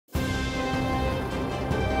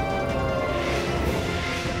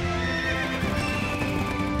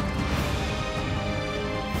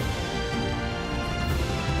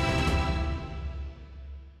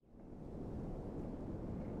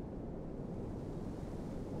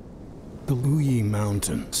The Wuyi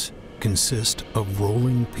Mountains consist of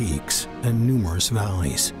rolling peaks and numerous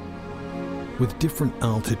valleys, with different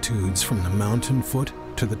altitudes from the mountain foot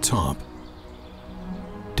to the top.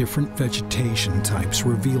 Different vegetation types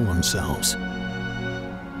reveal themselves,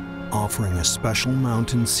 offering a special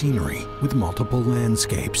mountain scenery with multiple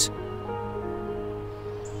landscapes.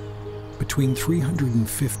 Between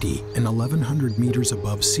 350 and 1,100 meters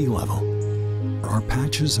above sea level are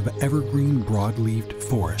patches of evergreen broad-leaved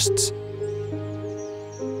forests,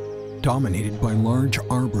 dominated by large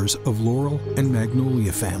arbors of laurel and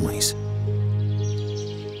magnolia families.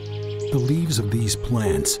 The leaves of these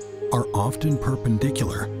plants are often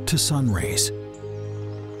perpendicular to sun rays.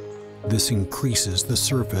 This increases the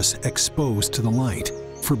surface exposed to the light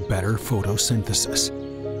for better photosynthesis.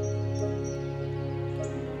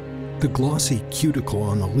 The glossy cuticle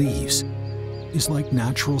on the leaves is like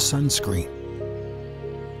natural sunscreen,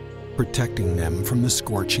 protecting them from the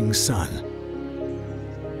scorching sun.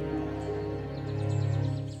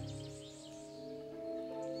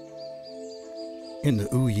 In the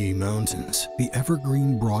Wuyi Mountains, the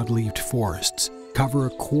evergreen broad-leaved forests cover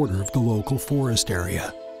a quarter of the local forest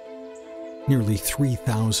area. Nearly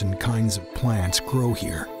 3,000 kinds of plants grow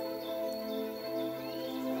here.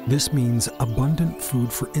 This means abundant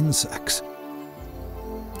food for insects.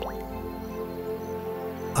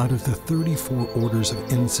 Out of the 34 orders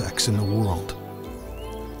of insects in the world,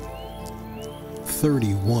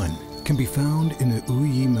 31 can be found in the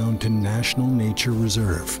Wuyi Mountain National Nature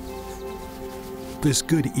Reserve. This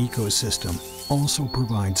good ecosystem also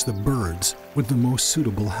provides the birds with the most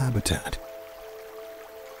suitable habitat.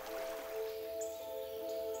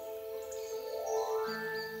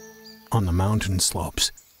 On the mountain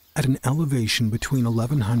slopes, at an elevation between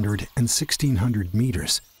 1,100 and 1,600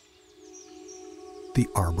 meters, the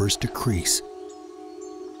arbors decrease.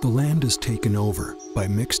 The land is taken over by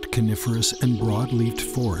mixed coniferous and broad-leaved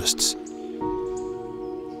forests.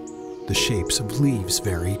 The shapes of leaves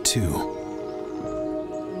vary too.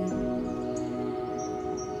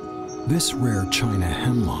 This rare China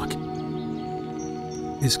hemlock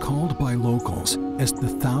is called by locals as the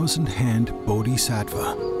thousand-hand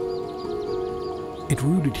bodhisattva. It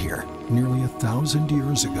rooted here nearly 1,000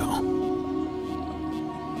 years ago.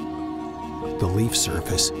 The leaf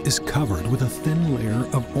surface is covered with a thin layer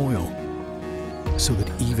of oil, so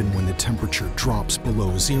that even when the temperature drops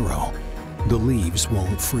below zero, the leaves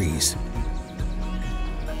won't freeze.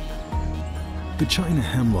 The China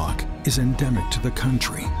hemlock is endemic to the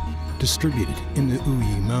country, distributed in the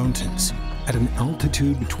Wuyi Mountains. At an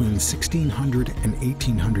altitude between 1,600 and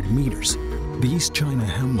 1,800 meters, these China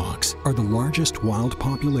hemlocks are the largest wild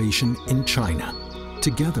population in China,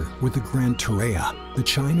 together with the Grand Torreya, the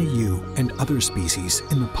China yew, and other species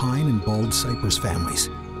in the pine and bald cypress families.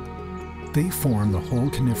 They form the whole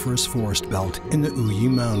coniferous forest belt in the Wuyi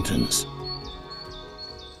Mountains.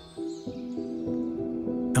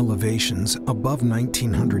 Elevations above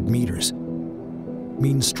 1,900 meters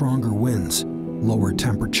mean stronger winds, lower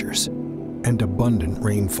temperatures, and abundant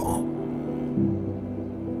rainfall.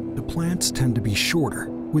 The plants tend to be shorter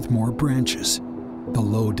with more branches. The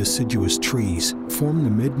low deciduous trees form the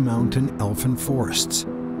mid-mountain elfin forests.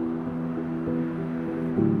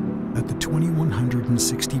 At the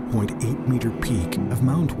 2,160.8 meter peak of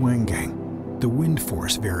Mount Wangang, the wind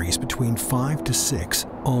force varies between 5 to 6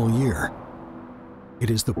 all year. It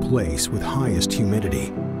is the place with highest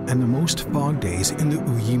humidity and the most fog days in the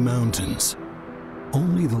Wuyi Mountains.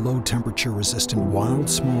 Only the low temperature-resistant wild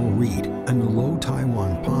small reed and the low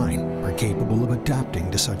Taiwan pine are capable of adapting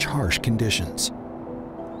to such harsh conditions.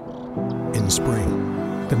 In spring,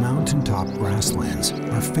 the mountaintop grasslands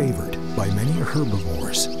are favored by many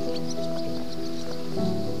herbivores.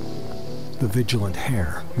 The vigilant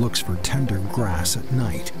hare looks for tender grass at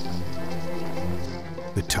night.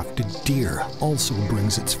 The tufted deer also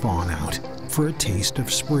brings its fawn out for a taste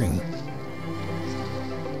of spring.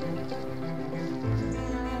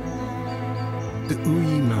 The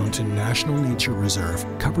Wuyi Mountain National Nature Reserve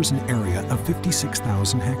covers an area of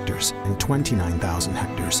 56,000 hectares, and 29,000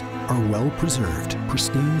 hectares are well-preserved,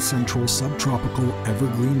 pristine central subtropical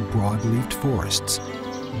evergreen broad-leaved forests,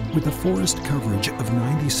 with a forest coverage of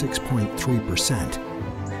 96.3%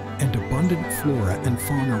 and abundant flora and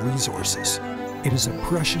fauna resources. It is a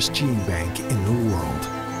precious gene bank in the world.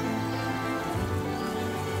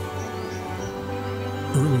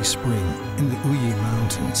 Early spring in the Wuyi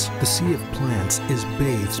Mountains, the sea of plants is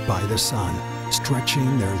bathed by the sun,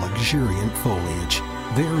 stretching their luxuriant foliage.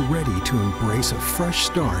 They are ready to embrace a fresh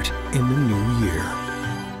start in the new year.